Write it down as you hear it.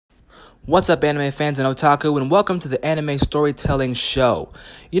What's up, anime fans and otaku, and welcome to the Anime Storytelling Show.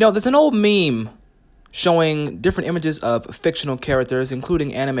 There's an old meme showing different images of fictional characters,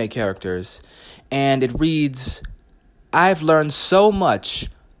 including anime characters, and it reads, "I've learned so much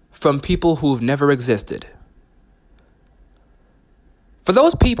from people who've never existed." For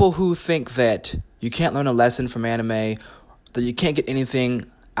those people who think that you can't learn a lesson from anime, that you can't get anything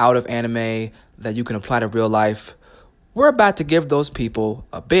out of anime that you can apply to real life, we're about to give those people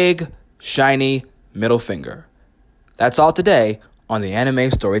a big, shiny middle finger. That's all today on the Anime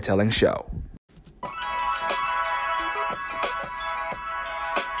Storytelling Show.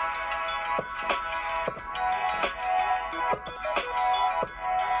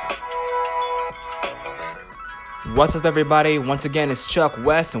 What's up, everybody? Once again, it's Chuck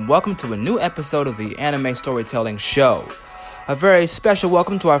West, and welcome to a new episode of the Anime Storytelling Show. A very special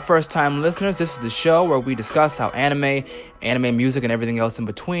welcome to our first-time listeners. This is the show where we discuss how anime music, and everything else in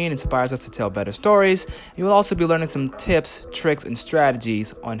between inspires us to tell better stories. You will also be learning some tips, tricks, and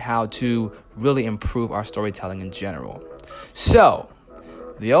strategies on how to really improve our storytelling in general. So,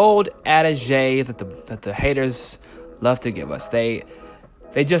 the old adage that the haters love to give us, they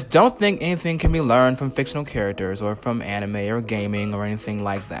just don't think anything can be learned from fictional characters or from anime or gaming or anything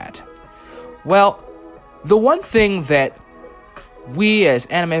like that. Well, the one thing that we as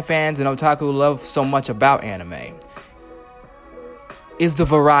anime fans and otaku love so much about anime is the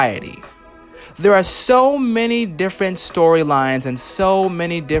variety. There are so many different storylines and so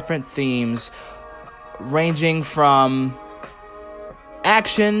many different themes, ranging from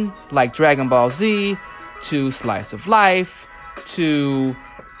action like Dragon Ball Z to slice of life to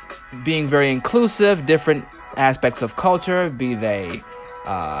being very inclusive, different aspects of culture, be they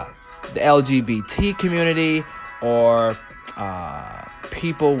the LGBT community or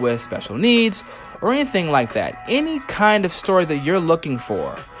people with special needs or anything like that. Any kind of story that you're looking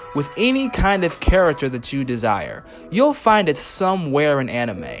for with any kind of character that you desire, you'll find it somewhere in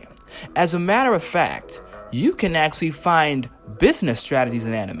anime. As a matter of fact, you can actually find business strategies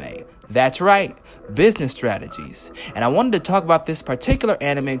in anime. That's right, business strategies. And I wanted to talk about this particular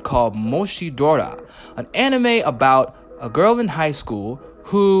anime called Moshidora, an anime about a girl in high school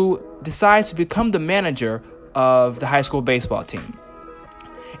who decides to become the manager of the high school baseball team.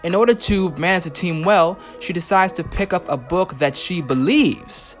 In order to manage the team well, she decides to pick up a book that she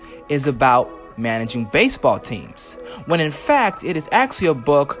believes is about managing baseball teams, when in fact it is actually a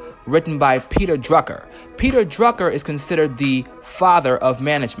book written by Peter Drucker. Peter Drucker is considered the father of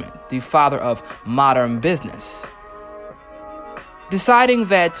management, the father of modern business. Deciding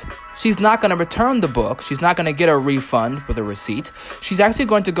that she's not going to return the book, she's not going to get a refund with a receipt, she's actually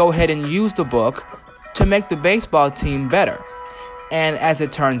going to go ahead and use the book to make the baseball team better. And as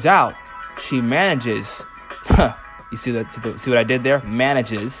it turns out, she manages, you see what I did there?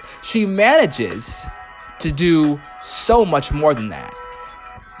 She manages to do so much more than that.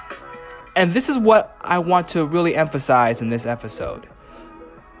 And this is what I want to really emphasize in this episode.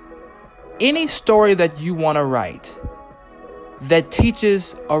 Any story that you want to write that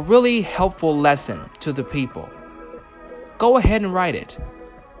teaches a really helpful lesson to the people, go ahead and write it.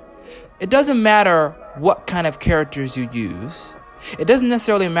 It doesn't matter what kind of characters you use. It doesn't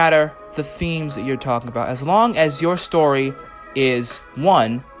necessarily matter the themes that you're talking about, as long as your story is,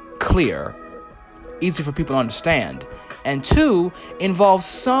 one, clear, easy for people to understand, and two, involves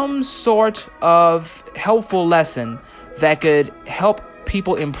some sort of helpful lesson that could help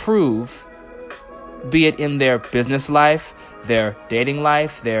people improve, be it in their business life, their dating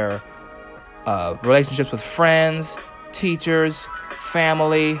life, their relationships with friends, teachers,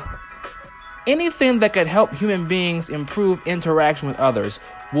 family. Anything that could help human beings improve interaction with others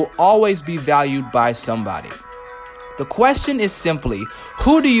will always be valued by somebody. The question is simply,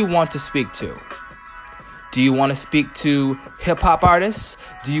 who do you want to speak to? Do you want to speak to hip-hop artists?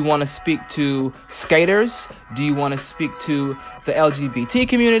 Do you want to speak to skaters? Do you want to speak to the LGBT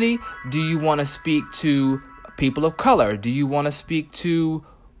community? Do you want to speak to people of color? Do you want to speak to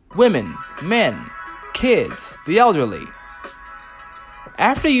women, men, kids, the elderly?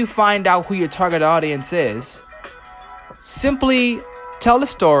 After you find out who your target audience is, simply tell a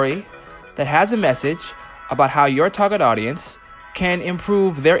story that has a message about how your target audience can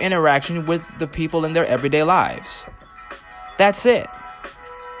improve their interaction with the people in their everyday lives. That's it.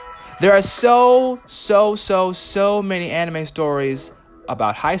 There are so many anime stories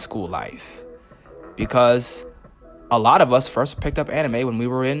about high school life, because a lot of us first picked up anime when we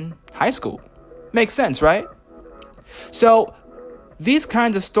were in high school. Makes sense, right? So these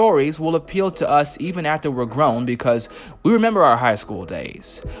kinds of stories will appeal to us even after we're grown, because we remember our high school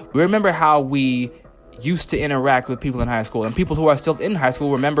days. We remember how we used to interact with people in high school, and people who are still in high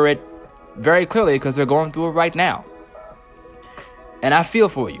school remember it very clearly because they're going through it right now. And I feel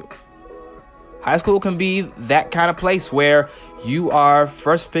for you. High school can be that kind of place where you are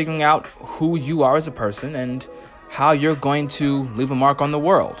first figuring out who you are as a person and how you're going to leave a mark on the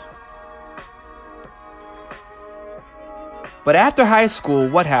world. But after high school,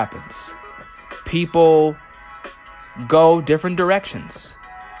 what happens? People go different directions.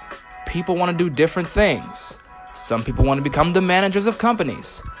 People want to do different things. Some people want to become the managers of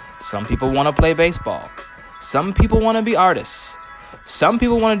companies. Some people want to play baseball. Some people want to be artists. Some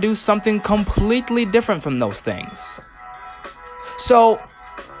people want to do something completely different from those things. So,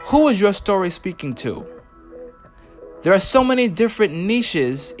 who is your story speaking to? There are so many different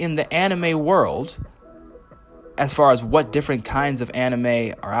niches in the anime world as far as what different kinds of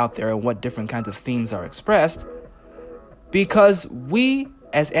anime are out there and what different kinds of themes are expressed, because we,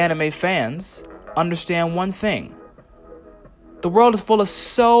 as anime fans, understand one thing. The world is full of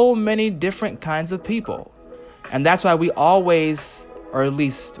so many different kinds of people. And that's why we always, or at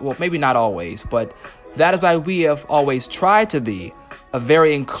least, well, maybe not always, but that is why we have always tried to be a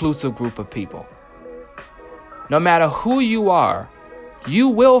very inclusive group of people. No matter who you are, you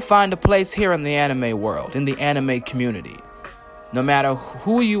will find a place here in the anime world, in the anime community. No matter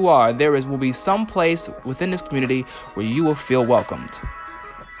who you are, will be some place within this community where you will feel welcomed.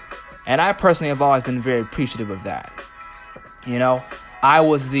 And I personally have always been very appreciative of that. You know, I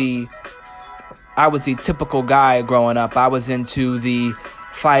was the typical guy growing up. I was into the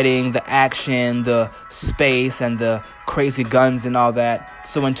fighting, the action, the space, and the crazy guns and all that.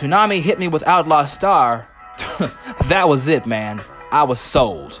 So when Toonami hit me with Outlaw Star, that was it, man. I was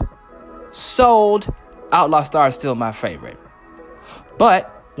sold. Sold. Outlaw Star is still my favorite.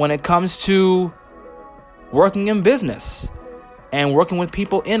 But when it comes to working in business and working with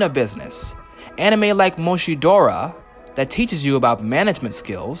people in a business, anime like Moshidora that teaches you about management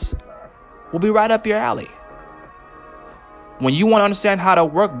skills will be right up your alley. When you want to understand how to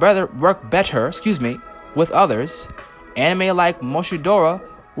work better, with others, anime like Moshidora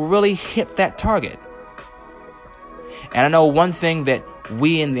will really hit that target. And I know one thing that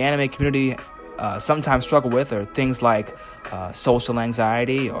we in the anime community sometimes struggle with are things like social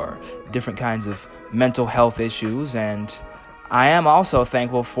anxiety or different kinds of mental health issues. And I am also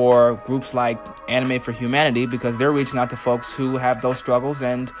thankful for groups like Anime for Humanity because they're reaching out to folks who have those struggles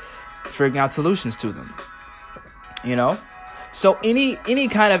and figuring out solutions to them. You know? So any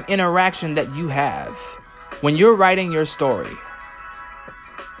kind of interaction that you have when you're writing your story,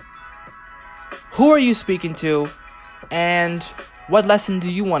 who are you speaking to? And what lesson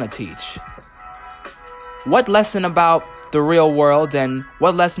do you want to teach? What lesson about the real world and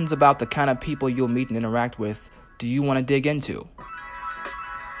what lessons about the kind of people you'll meet and interact with do you want to dig into?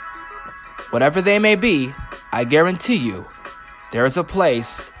 Whatever they may be, I guarantee you, there is a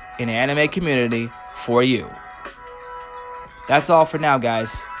place in the anime community for you. That's all for now,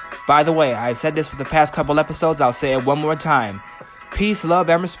 guys. By the way, I've said this for the past couple episodes. I'll say it one more time. Peace, love,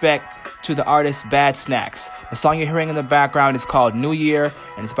 and respect to the artist Bad Snacks. The song you're hearing in the background is called New Year,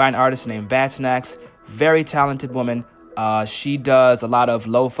 and it's by an artist named Bad Snacks. Very talented woman. She does a lot of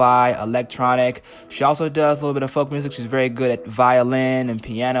lo-fi, electronic. She also does a little bit of folk music. She's very good at violin and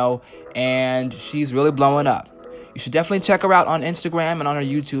piano, and she's really blowing up. You should definitely check her out on Instagram and on her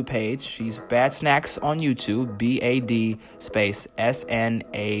YouTube page. She's Bad Snacks on YouTube, BAD space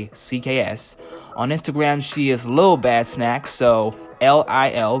SNACKS. On Instagram, she is Lil Bad Snacks, so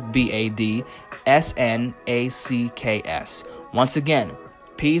LILBAD SNACKS. Once again,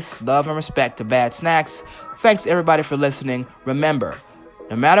 peace, love, and respect to Bad Snacks. Thanks everybody for listening. Remember,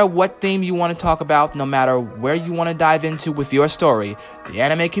 no matter what theme you want to talk about, no matter where you want to dive into with your story, the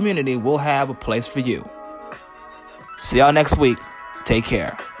anime community will have a place for you. See y'all next week. Take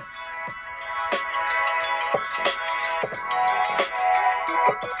care.